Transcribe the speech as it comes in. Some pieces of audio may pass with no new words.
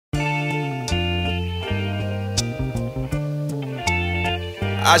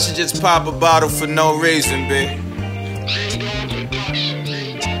I should just pop a bottle for no reason, B.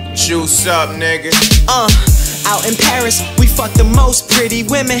 Juice up, nigga. Out in Paris, we fuck the most pretty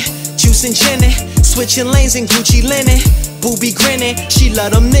women. Juice and ginnin', switching lanes in Gucci linen. Booby grinning, she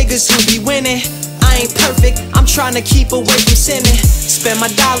love them niggas who be winning. I ain't perfect, I'm tryna keep away from sinning. Spend my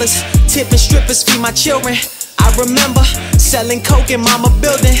dollars, tipping strippers, feed my children. I remember selling coke in mama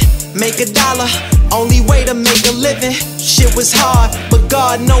building. Make $1, only way to make a living. Shit was hard, but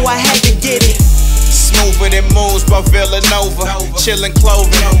God know I had to get it. Smoother than moves by Villanova. Chillin'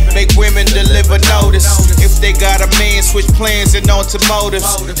 clothing, make women deliver notice. If they got a man, switch plans and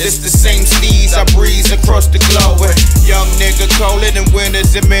automotives. This the same steez I breeze across the globe with. Young nigga colder than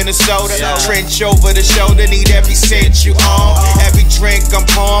winters in Minnesota. Trench over the shoulder, need every cent you own. Every drink I'm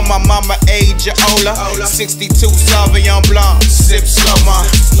pouring, my mama age ya Ola. 62 Savoir Blanc, sip slow ma.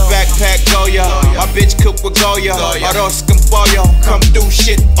 Backpack Goya, my bitch cook with Goya. Arroz con pollo, come do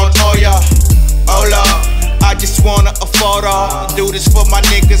shit on Oya. Hola, I just wanna afford all. Do this for my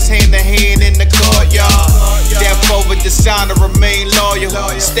niggas hand to hand in the courtyard. Death over designer, remain loyal.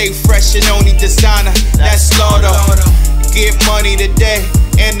 Stay fresh and only designer, that's slaughter. Get money today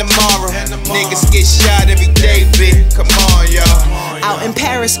and tomorrow. Niggas get shot every day, bitch. Come on, y'all. Out in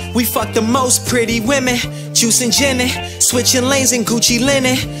Paris, we fuck the most pretty women. Juice and ginnin', switching lanes in Gucci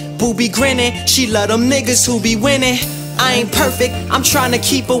linen. Booby grinning, she love them niggas who be winning. I ain't perfect, I'm tryna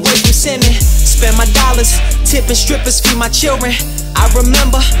keep away from sinning. Spend my dollars, tipping strippers, feed my children. I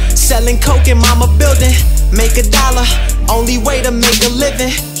remember selling coke in mama building. Make $1, only way to make a living.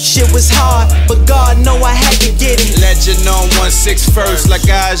 Shit was hard, but God know I had to get it. Legend on 1/6 first, like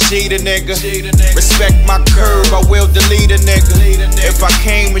IG the nigga. Respect my curve, I will delete a nigga. If I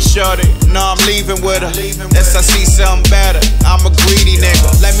came with shorty, no, I'm leaving with her. Unless I see something better, I'm a greedy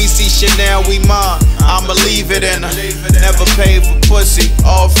nigga. Let me see Chanel, we mine, I'ma leave it in her. Never paid for pussy,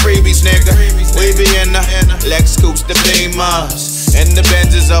 all freebies, nigga. We be in the Lex Scoops, the Beamers. And the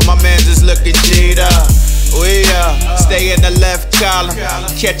Benzes of my mans is looking G'd up. We stay in the left column,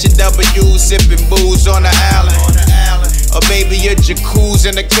 catching W, sipping booze on the island. Or maybe a jacuzzi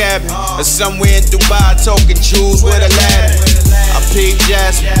in the cabin, or somewhere in Dubai talking jewels with a ladder. I peep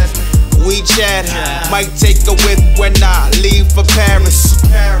Jasmine, we chatting. Might take a whip when I leave for Paris.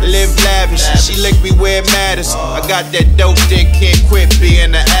 Live lavish, she lick me where it matters. I got that dope dick, can't quit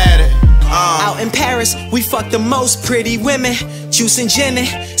being an addict. Out in Paris, we fuck the most pretty women. Juice and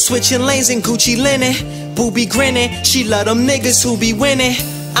ginnin', switching lanes in Gucci linen. Booby grinning, she love them niggas who be winning.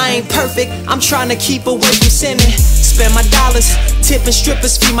 I ain't perfect, I'm tryna keep away from sinning. Spend my dollars, tipping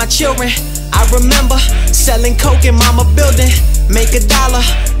strippers, feed my children. I remember selling coke in mama building. Make $1,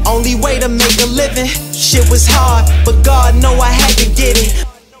 only way to make a living. Shit was hard, but God know I had to get it.